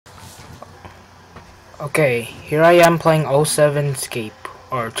Okay, here I am playing 07scape,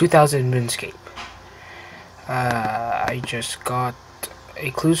 or 2000 RuneScape. I just got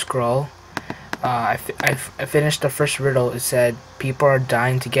a clue scroll. I finished the first riddle. It said people are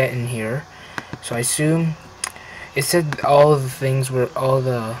dying to get in here, so I assume it said all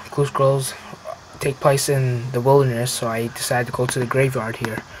the clue scrolls take place in the wilderness. So I decided to go to the graveyard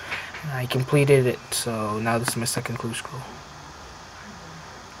here. I completed it, so now this is my second clue scroll.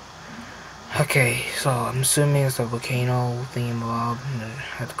 Okay, so I'm assuming it's a volcano thingamabob, and I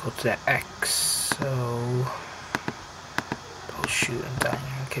have to go to that X, so... Oh shoot, I'm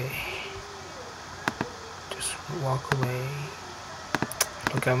dying, okay. Just walk away,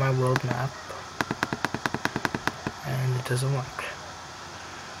 look at my world map, and it doesn't work.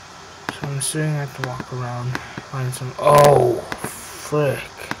 So I'm assuming I have to walk around, find some... Oh, frick,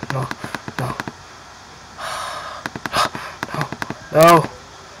 no, no.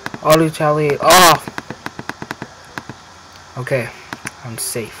 Auto retaliate off. Okay, I'm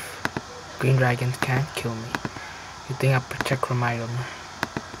safe. Green dragons can't kill me. You think I protect from item?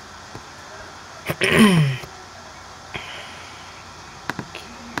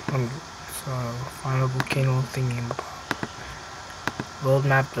 So find a volcano thingy. World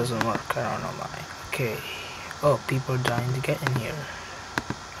map doesn't work. I don't know why. Okay. Oh, people are dying to get in here.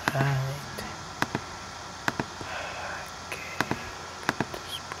 Right.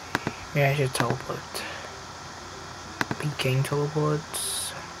 Maybe I should teleport. Peking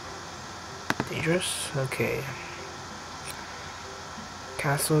teleports. Dangerous? Okay.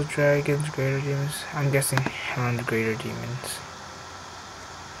 Castle dragons, greater demons. I'm guessing around the greater demons.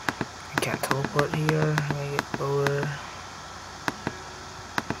 I can't teleport here. I get lower.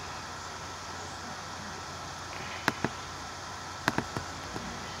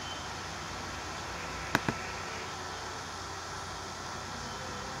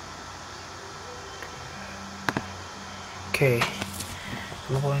 Okay,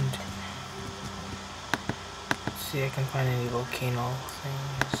 Lord. See if I can find any volcano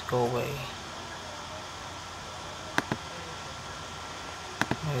things. Go away.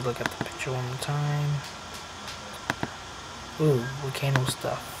 Let me look at the picture one more time. Ooh, volcano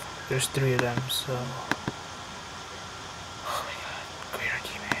stuff. There's 3 of them, so... Oh my god, greater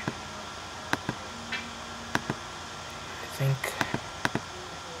demon. I think...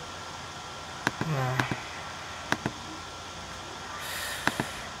 Nah.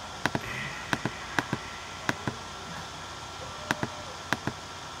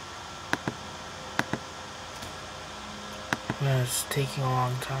 It's taking a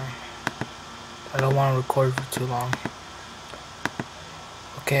long time. I don't want to record for too long.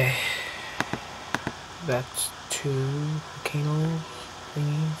 Okay. That's 2 volcano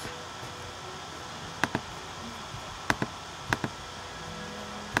thingies.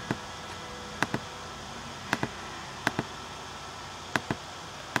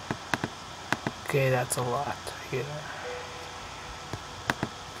 Okay, that's a lot. Yeah.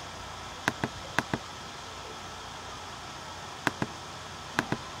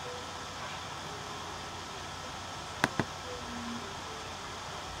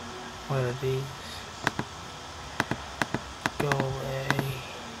 What are these? Go away.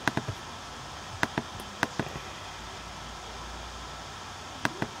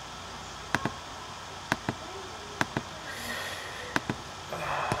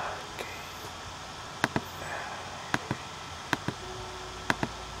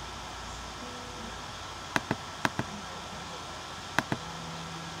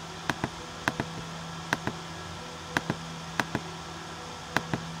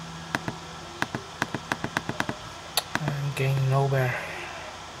 Getting nowhere.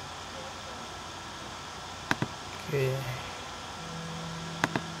 Okay.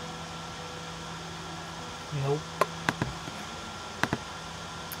 Nope.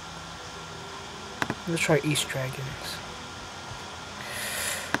 Let's try East Dragons.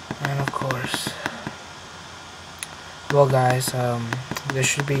 And of course. Well guys, this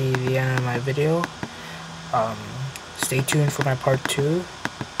should be the end of my video. Stay tuned for my part 2.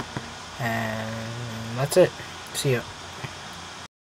 And that's it. See ya.